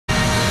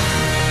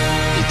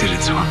did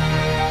it, Swan.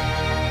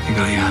 You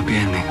got your happy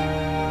ending.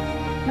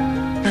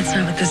 That's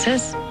not what this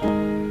is.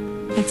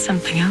 It's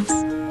something else.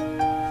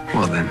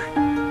 What then?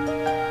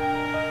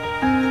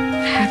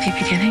 Happy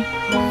beginning.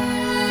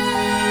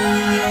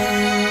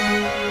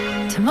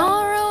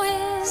 Tomorrow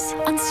is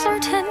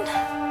uncertain.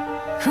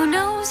 Who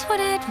knows what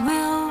it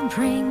will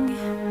bring?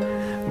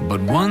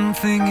 But one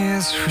thing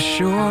is for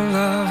sure,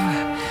 love.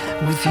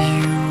 With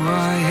you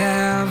I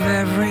have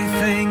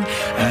everything.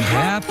 And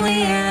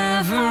happily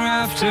ever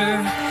after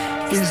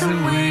is the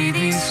way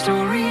these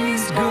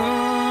stories go.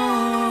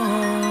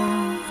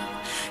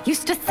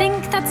 Used to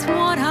think that's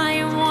what I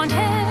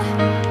wanted,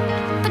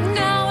 but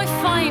now I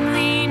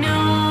finally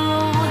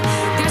know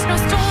there's no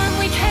storm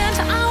we can't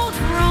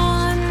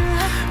outrun.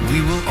 We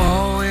will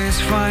always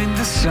find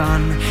the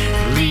sun,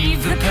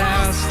 leave the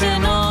past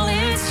and all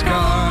its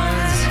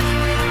scars.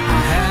 A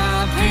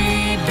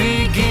happy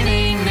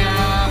beginning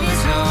now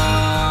is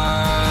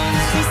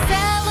ours. We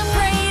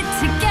celebrate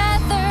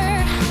together,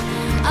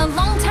 a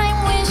long time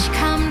wish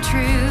come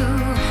true.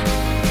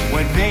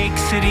 What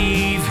makes it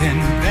even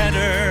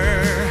better?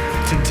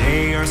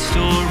 Today our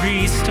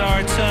story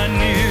starts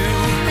anew.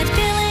 Let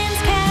villains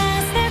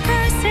cast their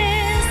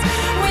curses,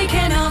 we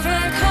can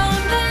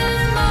overcome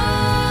them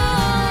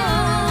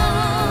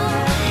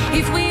all.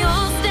 If we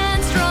all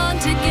stand strong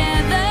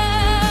together,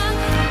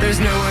 There's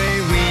no way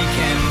we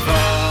can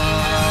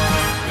fall.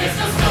 there's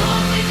no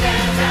storm we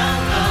can't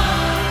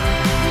outrun.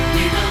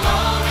 We will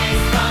always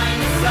find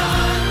the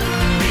sun,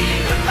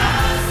 leave the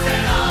past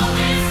and all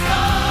its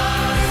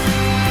scars.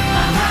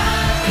 A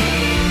happy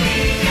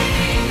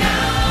beginning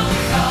now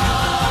is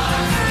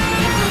ours.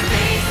 If we're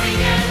facing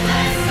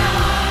endless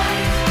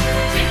night,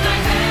 take my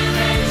hand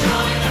and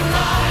join the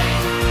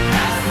fight.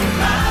 Past the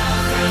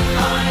clouds and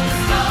find the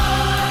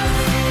stars.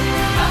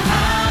 A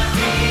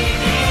happy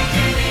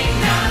beginning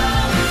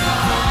now is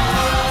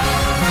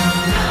ours.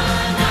 Na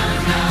na na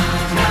na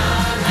na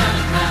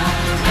na na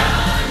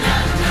na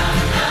na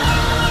na.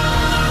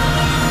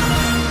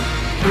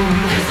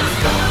 There's no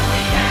storm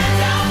we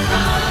can't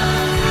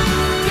outrun.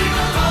 We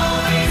will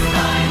always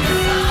find the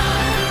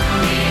sun,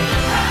 leave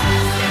the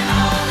past and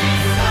all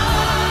its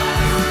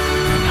scars.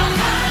 A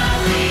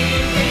happy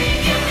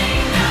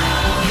beginning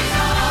now is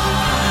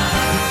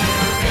ours.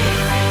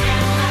 Facing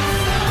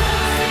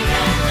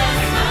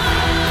endless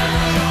night,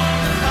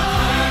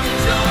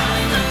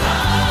 join the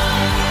fight.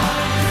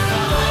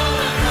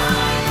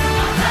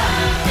 A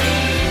happy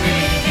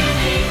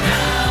beginning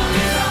now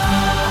is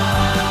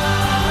ours.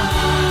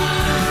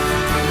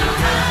 A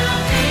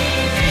happy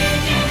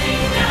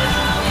beginning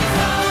now is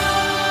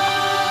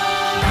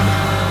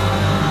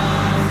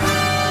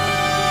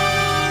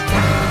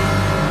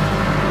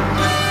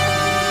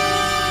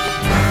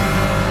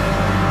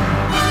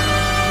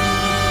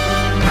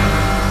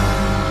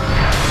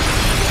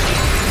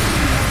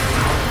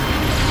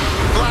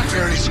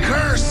Blackberry's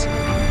curse!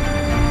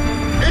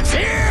 It's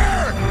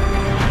here!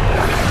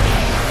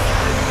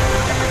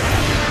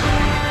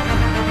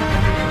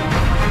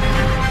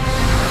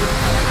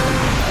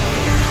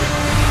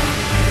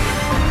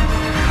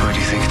 Where do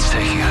you think it's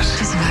taking us?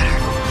 Doesn't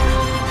matter.